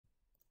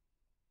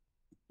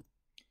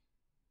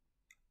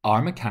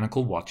Are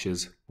mechanical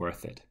watches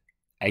worth it?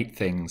 8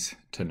 things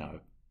to know.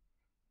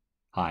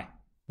 Hi,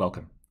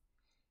 welcome.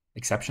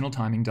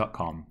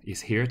 ExceptionalTiming.com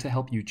is here to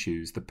help you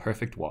choose the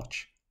perfect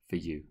watch for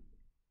you.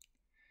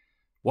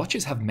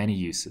 Watches have many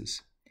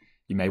uses.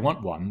 You may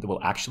want one that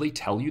will actually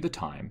tell you the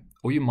time,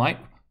 or you might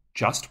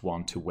just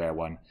want to wear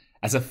one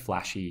as a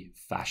flashy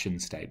fashion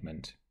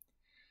statement.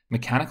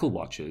 Mechanical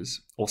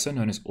watches, also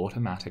known as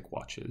automatic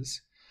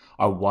watches,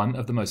 are one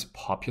of the most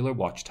popular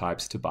watch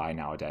types to buy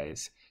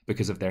nowadays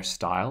because of their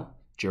style,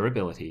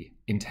 durability,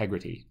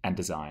 integrity, and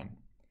design.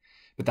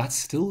 But that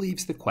still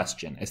leaves the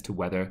question as to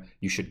whether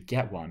you should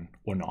get one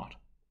or not.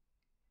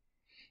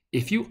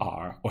 If you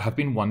are or have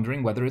been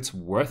wondering whether it's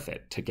worth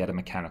it to get a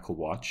mechanical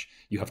watch,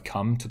 you have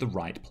come to the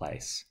right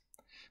place.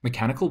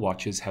 Mechanical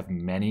watches have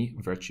many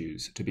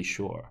virtues, to be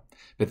sure,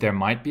 but there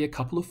might be a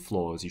couple of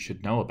flaws you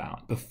should know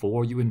about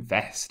before you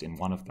invest in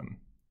one of them.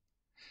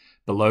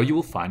 Below you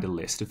will find a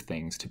list of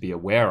things to be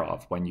aware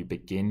of when you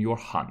begin your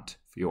hunt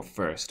for your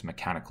first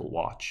mechanical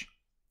watch.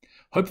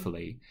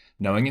 Hopefully,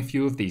 knowing a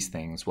few of these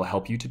things will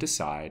help you to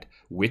decide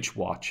which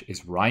watch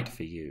is right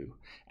for you,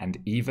 and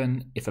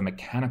even if a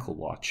mechanical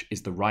watch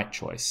is the right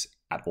choice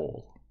at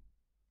all.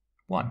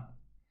 1.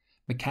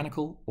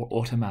 Mechanical or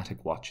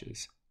automatic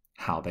watches.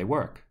 How they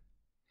work.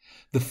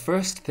 The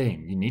first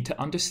thing you need to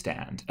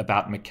understand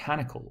about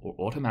mechanical or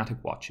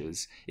automatic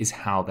watches is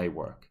how they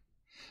work.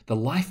 The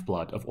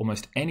lifeblood of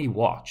almost any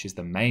watch is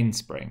the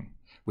mainspring,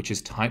 which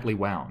is tightly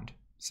wound,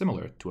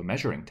 similar to a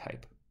measuring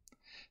tape.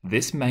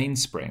 This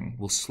mainspring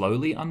will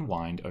slowly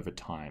unwind over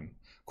time,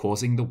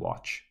 causing the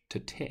watch to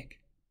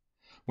tick.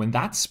 When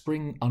that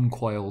spring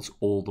uncoils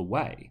all the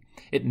way,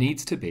 it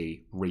needs to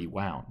be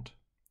rewound.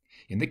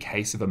 In the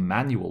case of a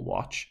manual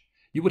watch,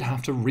 you would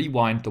have to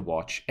rewind the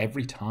watch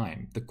every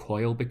time the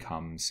coil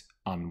becomes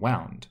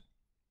unwound.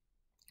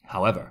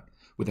 However,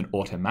 with an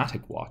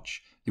automatic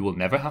watch, you will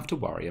never have to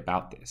worry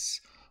about this.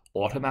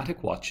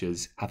 Automatic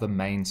watches have a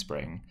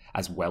mainspring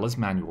as well as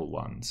manual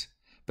ones,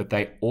 but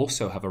they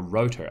also have a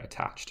rotor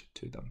attached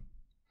to them.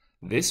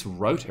 This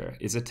rotor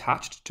is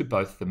attached to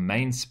both the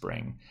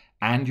mainspring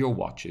and your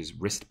watch's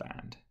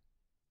wristband.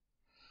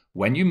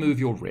 When you move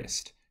your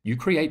wrist, you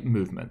create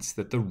movements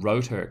that the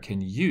rotor can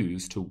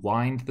use to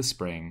wind the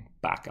spring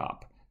back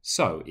up.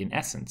 So, in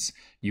essence,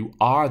 you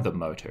are the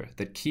motor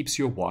that keeps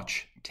your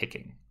watch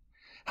ticking.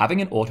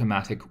 Having an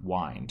automatic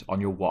wind on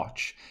your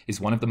watch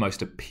is one of the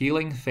most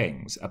appealing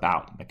things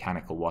about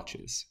mechanical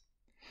watches.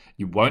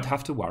 You won't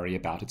have to worry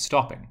about it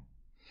stopping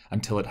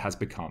until it has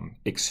become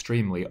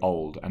extremely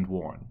old and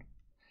worn.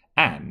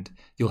 And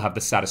you'll have the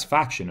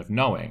satisfaction of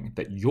knowing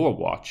that your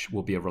watch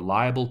will be a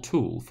reliable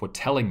tool for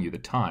telling you the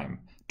time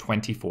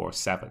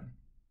 24/7.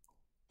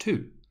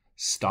 2.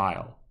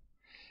 Style.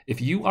 If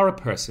you are a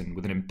person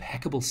with an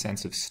impeccable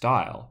sense of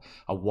style,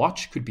 a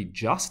watch could be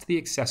just the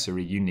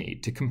accessory you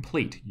need to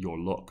complete your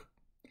look.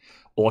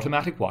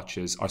 Automatic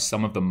watches are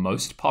some of the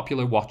most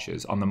popular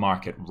watches on the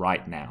market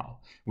right now,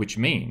 which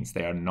means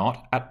they are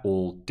not at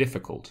all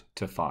difficult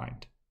to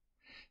find.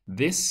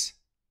 Since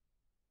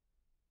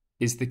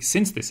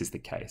this is the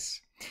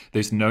case,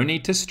 there's no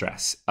need to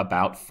stress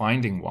about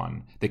finding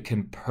one that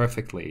can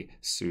perfectly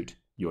suit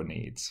your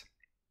needs.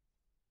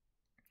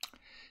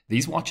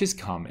 These watches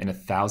come in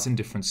 1,000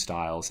 different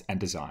styles and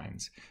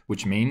designs,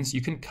 which means you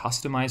can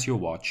customize your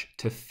watch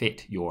to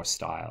fit your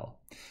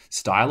style.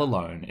 Style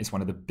alone is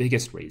one of the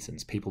biggest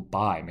reasons people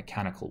buy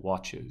mechanical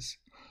watches.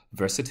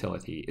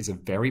 Versatility is a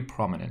very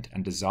prominent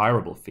and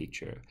desirable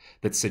feature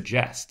that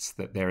suggests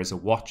that there is a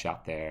watch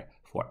out there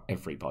for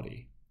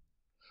everybody.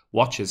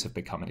 Watches have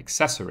become an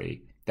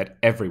accessory that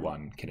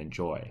everyone can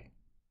enjoy.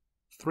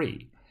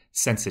 3.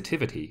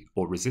 Sensitivity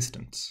or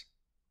resistance.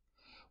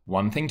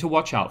 One thing to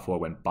watch out for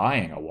when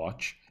buying a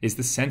watch is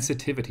the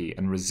sensitivity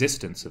and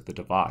resistance of the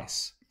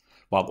device.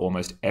 While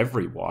almost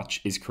every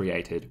watch is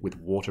created with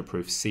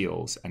waterproof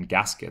seals and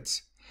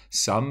gaskets,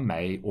 some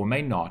may or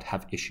may not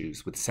have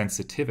issues with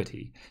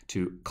sensitivity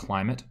to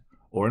climate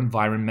or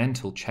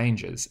environmental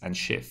changes and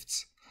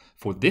shifts.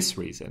 For this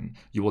reason,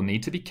 you will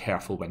need to be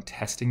careful when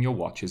testing your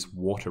watch's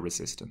water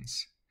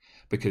resistance,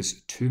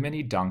 because too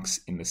many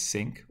dunks in the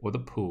sink or the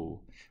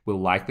pool will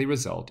likely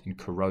result in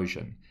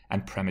corrosion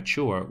and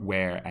premature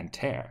wear and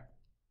tear.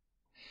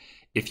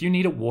 If you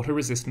need a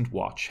water-resistant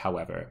watch,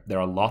 however, there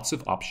are lots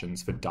of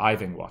options for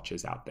diving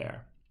watches out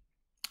there.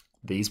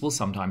 These will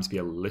sometimes be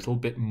a little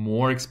bit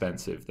more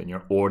expensive than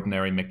your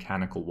ordinary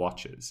mechanical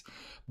watches,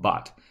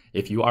 but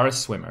if you are a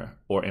swimmer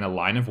or in a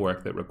line of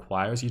work that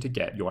requires you to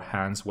get your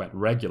hands wet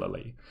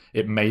regularly,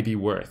 it may be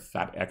worth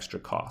that extra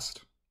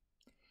cost.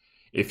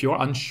 If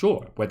you're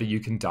unsure whether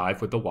you can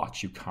dive with the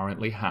watch you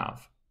currently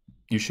have,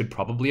 you should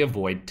probably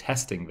avoid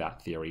testing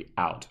that theory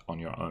out on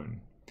your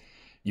own.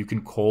 You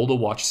can call the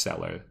watch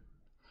seller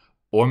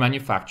or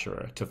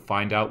manufacturer to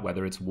find out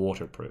whether it's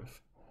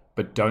waterproof,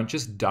 but don't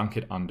just dunk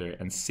it under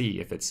and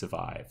see if it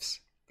survives.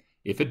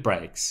 If it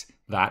breaks,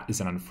 that is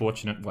an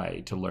unfortunate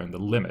way to learn the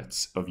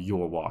limits of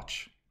your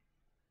watch.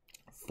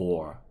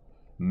 4.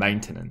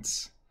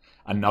 Maintenance.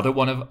 Another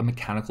one of a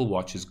mechanical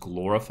watch's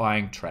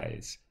glorifying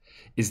traits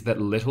is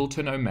that little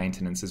to no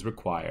maintenance is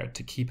required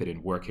to keep it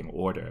in working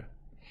order.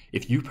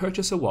 If you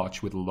purchase a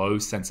watch with low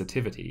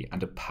sensitivity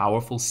and a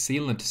powerful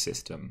sealant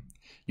system,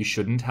 you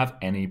shouldn't have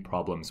any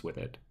problems with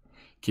it.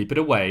 Keep it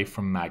away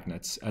from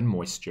magnets and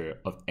moisture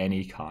of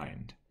any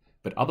kind.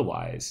 But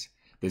otherwise,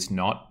 there's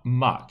not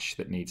much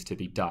that needs to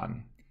be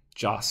done.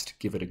 Just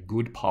give it a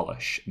good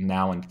polish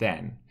now and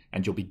then,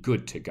 and you'll be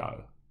good to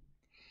go.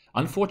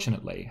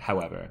 Unfortunately,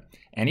 however,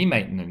 any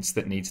maintenance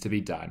that needs to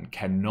be done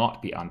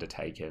cannot be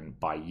undertaken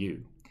by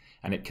you,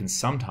 and it can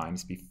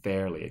sometimes be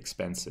fairly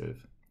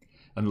expensive.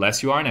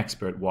 Unless you are an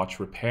expert watch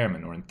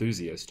repairman or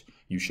enthusiast,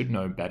 you should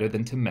know better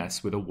than to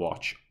mess with a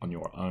watch on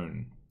your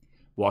own.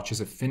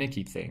 Watches are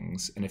finicky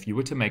things, and if you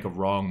were to make a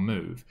wrong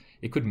move,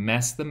 it could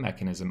mess the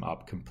mechanism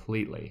up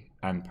completely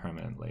and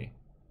permanently.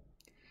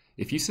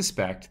 If you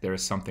suspect there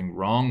is something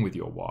wrong with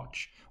your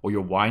watch, or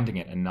you're winding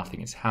it and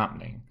nothing is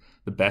happening,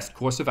 the best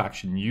course of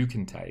action you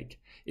can take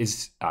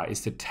is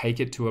to take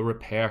it to a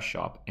repair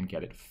shop and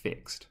get it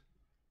fixed.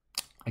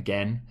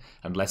 Again,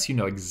 unless you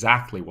know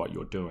exactly what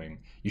you're doing,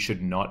 you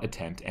should not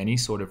attempt any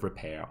sort of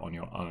repair on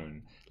your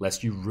own,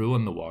 lest you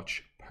ruin the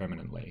watch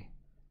permanently.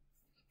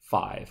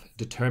 5.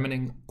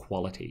 Determining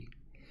quality.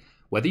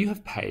 Whether you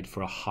have paid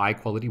for a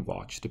high-quality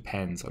watch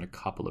depends on a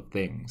couple of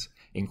things,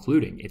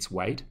 including its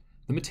weight,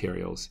 the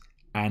materials,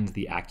 and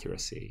the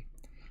accuracy.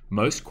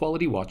 Most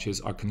quality watches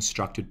are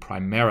constructed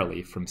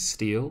primarily from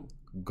steel,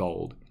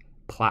 gold,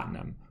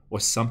 platinum, or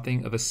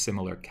something of a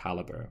similar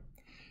caliber.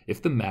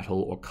 If the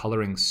metal or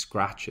coloring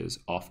scratches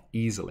off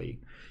easily,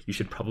 you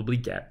should probably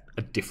get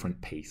a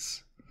different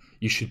piece.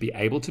 You should be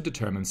able to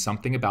determine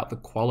something about the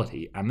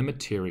quality and the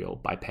material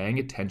by paying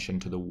attention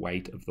to the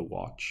weight of the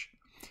watch.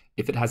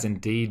 If it has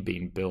indeed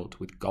been built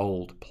with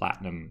gold,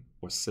 platinum,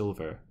 or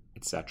silver,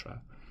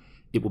 etc.,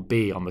 it will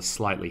be on the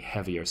slightly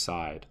heavier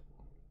side.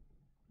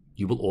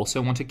 You will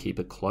also want to keep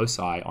a close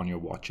eye on your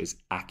watch's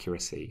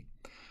accuracy.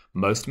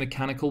 Most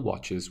mechanical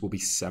watches will be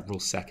several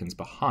seconds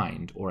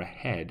behind or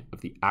ahead of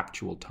the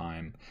actual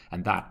time,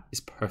 and that is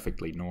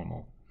perfectly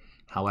normal.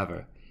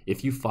 However,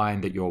 if you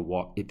find that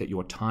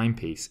your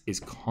timepiece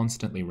is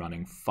constantly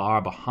running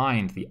far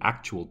behind the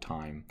actual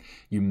time,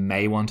 you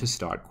may want to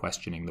start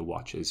questioning the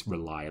watch's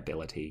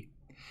reliability.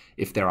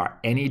 If there are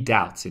any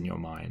doubts in your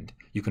mind,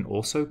 you can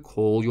also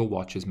call your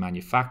watch's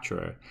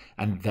manufacturer,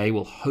 and they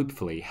will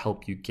hopefully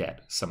help you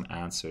get some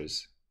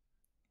answers.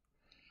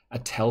 A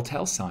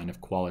telltale sign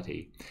of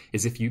quality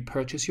is if you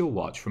purchase your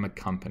watch from a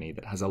company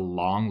that has a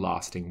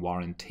long-lasting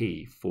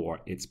warranty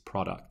for its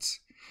products.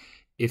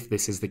 If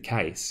this is the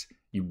case,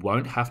 you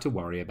won't have to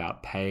worry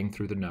about paying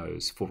through the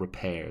nose for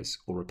repairs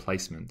or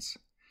replacements.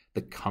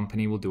 The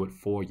company will do it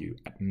for you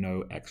at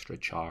no extra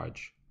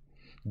charge.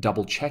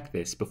 Double check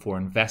this before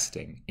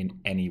investing in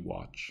any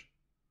watch.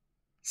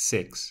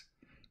 6.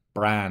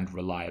 Brand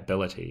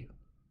reliability.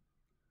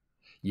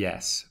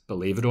 Yes,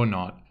 believe it or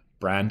not,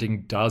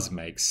 branding does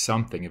make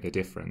something of a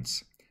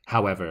difference.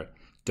 However,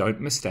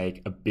 don't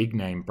mistake a big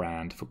name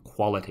brand for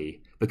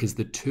quality, because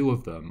the two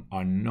of them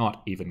are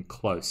not even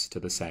close to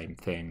the same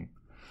thing.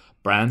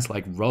 Brands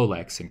like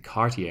Rolex and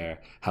Cartier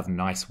have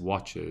nice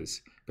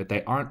watches, but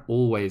they aren't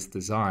always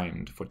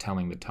designed for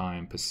telling the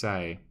time per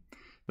se.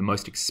 The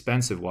most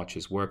expensive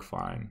watches work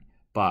fine,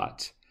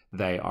 but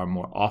they are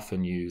more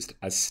often used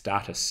as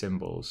status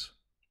symbols.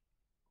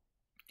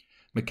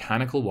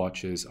 Mechanical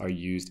watches are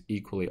used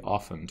equally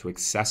often to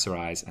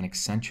accessorize and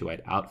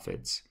accentuate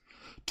outfits.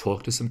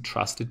 Talk to some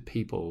trusted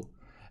people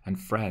and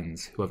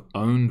friends who have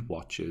owned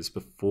watches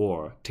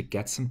before to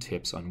get some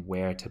tips on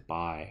where to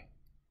buy.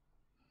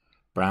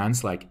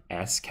 Brands like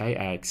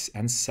SKX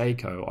and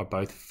Seiko are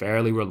both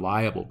fairly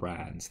reliable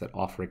brands that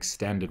offer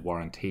extended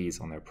warranties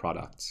on their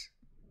products.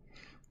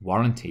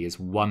 Warranty is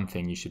one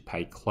thing you should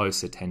pay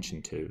close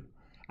attention to.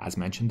 As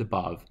mentioned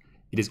above,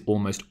 it is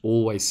almost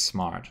always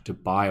smart to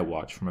buy a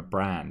watch from a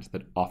brand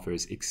that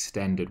offers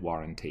extended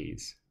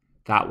warranties.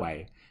 That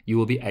way, you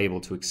will be able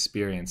to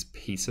experience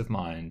peace of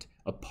mind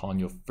upon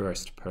your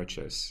first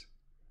purchase.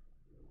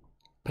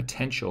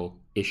 Potential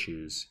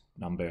issues,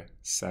 number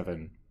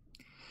 7.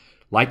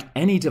 Like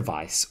any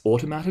device,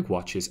 automatic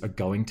watches are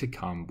going to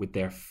come with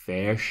their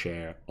fair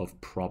share of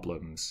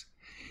problems.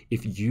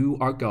 If you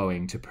are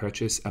going to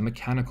purchase a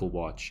mechanical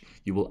watch,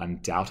 you will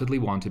undoubtedly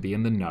want to be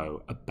in the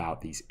know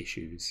about these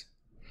issues.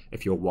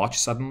 If your watch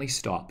suddenly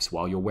stops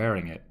while you're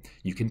wearing it,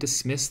 you can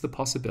dismiss the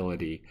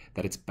possibility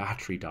that its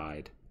battery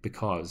died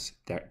because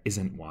there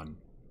isn't one.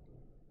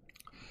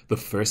 The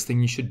first thing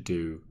you should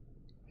do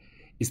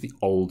is the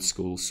old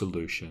school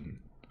solution: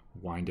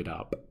 wind it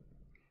up.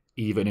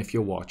 Even if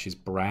your watch is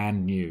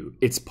brand new,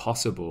 it's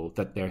possible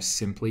that there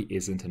simply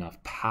isn't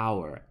enough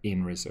power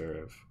in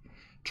reserve.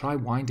 Try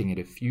winding it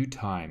a few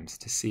times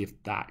to see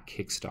if that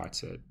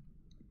kickstarts it.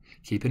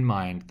 Keep in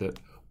mind that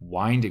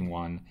winding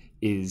one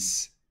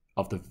is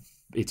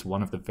it's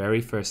one of the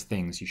very first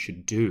things you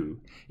should do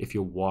if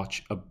your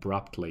watch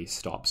abruptly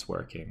stops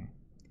working.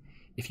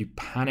 If you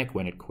panic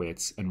when it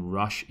quits and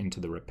rush into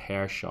the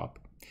repair shop,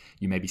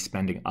 you may be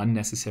spending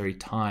unnecessary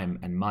time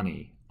and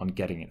money on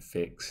getting it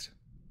fixed.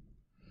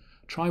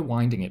 Try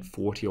winding it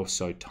 40 or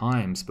so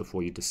times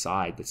before you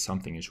decide that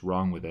something is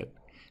wrong with it.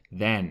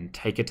 Then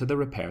take it to the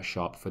repair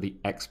shop for the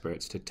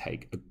experts to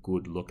take a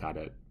good look at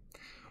it.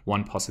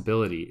 One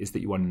possibility is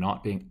that you are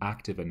not being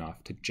active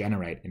enough to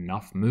generate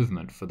enough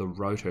movement for the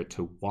rotor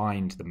to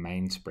wind the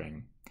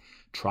mainspring.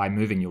 Try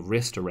moving your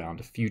wrist around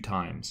a few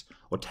times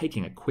or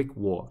taking a quick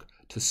walk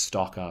to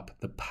stock up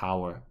the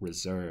power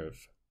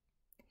reserve.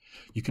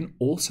 You can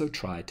also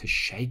try to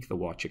shake the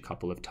watch a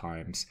couple of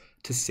times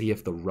to see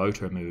if the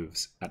rotor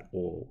moves at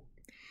all.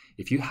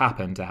 If you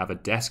happen to have a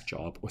desk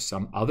job or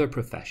some other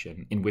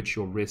profession in which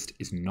your wrist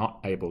is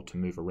not able to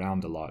move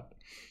around a lot,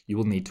 you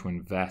will need to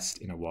invest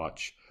in a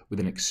watch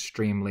with an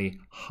extremely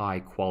high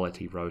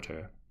quality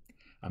rotor.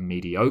 A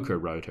mediocre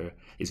rotor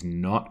is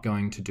not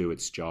going to do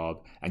its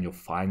job, and you'll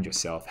find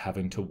yourself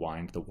having to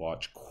wind the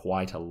watch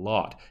quite a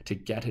lot to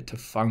get it to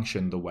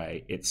function the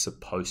way it's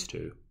supposed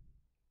to.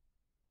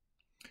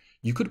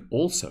 You could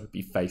also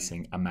be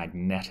facing a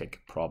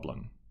magnetic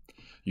problem.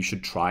 You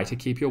should try to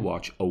keep your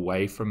watch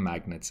away from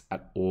magnets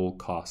at all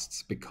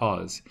costs,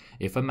 because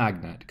if a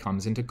magnet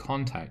comes into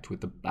contact with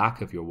the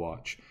back of your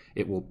watch,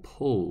 it will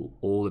pull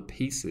all the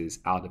pieces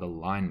out of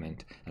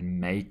alignment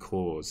and may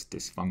cause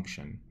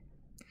dysfunction.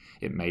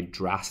 It may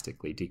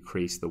drastically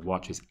decrease the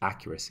watch's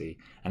accuracy,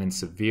 and in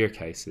severe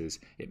cases,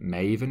 it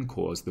may even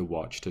cause the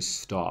watch to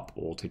stop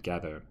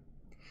altogether.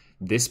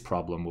 This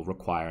problem will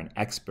require an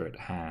expert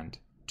hand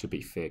to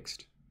be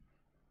fixed.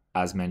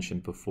 As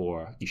mentioned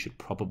before, you should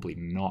probably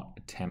not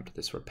attempt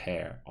this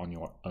repair on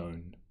your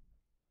own.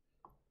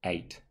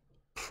 8.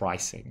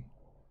 Pricing.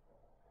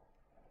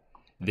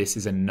 This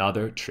is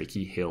another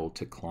tricky hill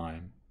to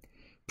climb.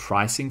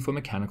 Pricing for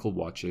mechanical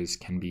watches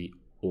can be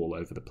all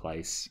over the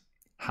place.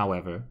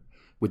 However,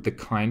 with the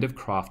kind of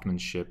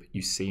craftsmanship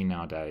you see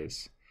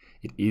nowadays,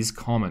 it is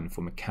common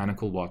for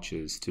mechanical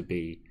watches to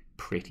be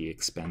pretty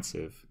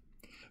expensive.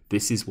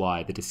 This is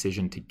why the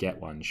decision to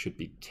get one should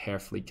be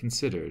carefully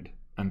considered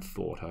and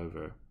thought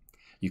over.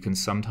 You can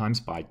sometimes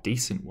buy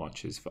decent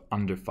watches for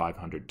under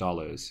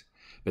 $500,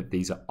 but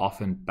these are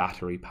often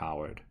battery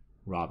powered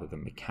rather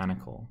than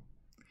mechanical.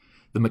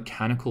 The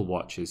mechanical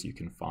watches you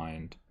can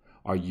find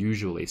are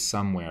usually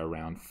somewhere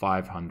around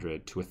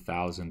 $500 to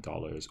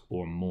 $1,000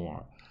 or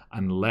more,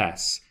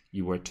 unless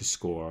you were to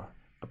score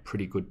a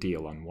pretty good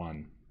deal on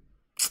one.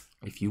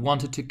 If you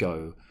wanted to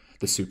go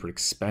the super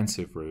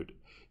expensive route,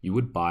 you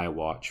would buy a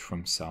watch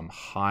from some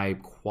high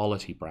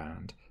quality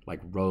brand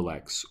like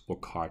Rolex or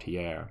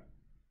Cartier.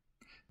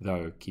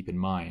 Though, keep in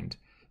mind,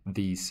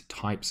 these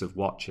types of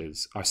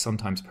watches are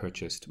sometimes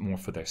purchased more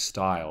for their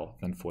style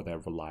than for their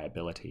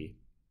reliability.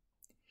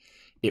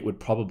 It would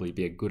probably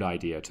be a good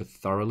idea to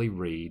thoroughly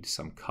read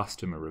some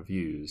customer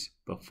reviews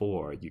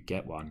before you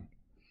get one.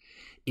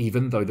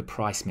 Even though the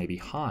price may be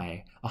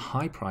high, a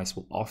high price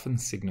will often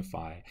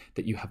signify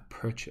that you have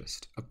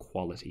purchased a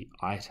quality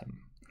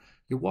item.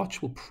 Your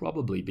watch will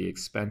probably be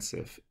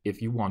expensive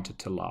if you want it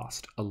to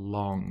last a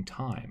long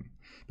time,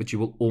 but you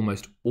will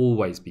almost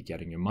always be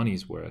getting your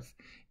money's worth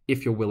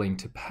if you're willing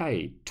to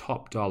pay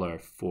top dollar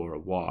for a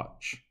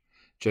watch.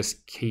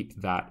 Just keep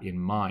that in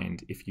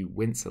mind if you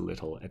wince a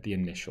little at the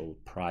initial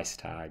price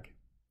tag.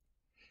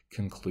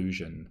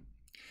 Conclusion.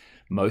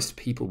 Most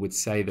people would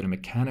say that a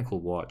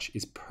mechanical watch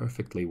is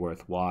perfectly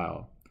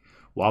worthwhile.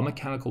 While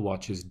mechanical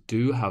watches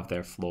do have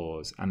their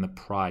flaws and the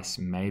price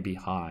may be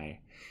high,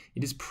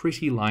 it is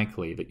pretty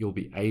likely that you'll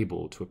be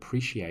able to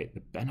appreciate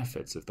the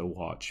benefits of the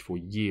watch for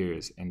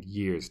years and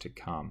years to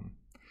come.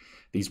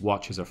 These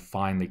watches are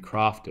finely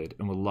crafted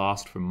and will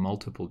last for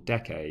multiple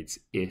decades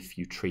if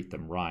you treat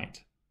them right.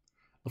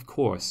 Of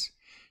course,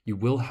 you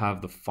will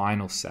have the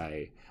final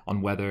say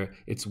on whether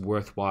it's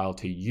worthwhile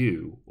to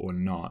you or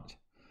not.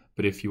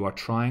 But if you are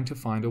trying to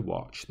find a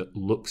watch that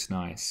looks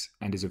nice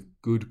and is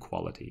of good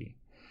quality,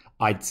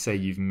 I'd say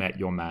you've met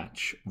your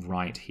match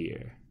right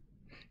here.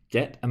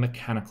 Get a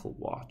mechanical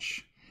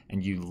watch,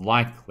 and you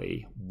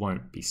likely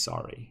won't be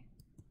sorry.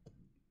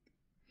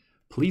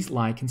 Please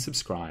like and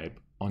subscribe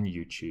on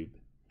YouTube,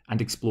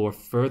 and explore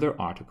further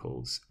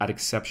articles at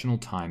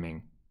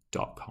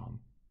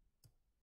exceptionaltiming.com.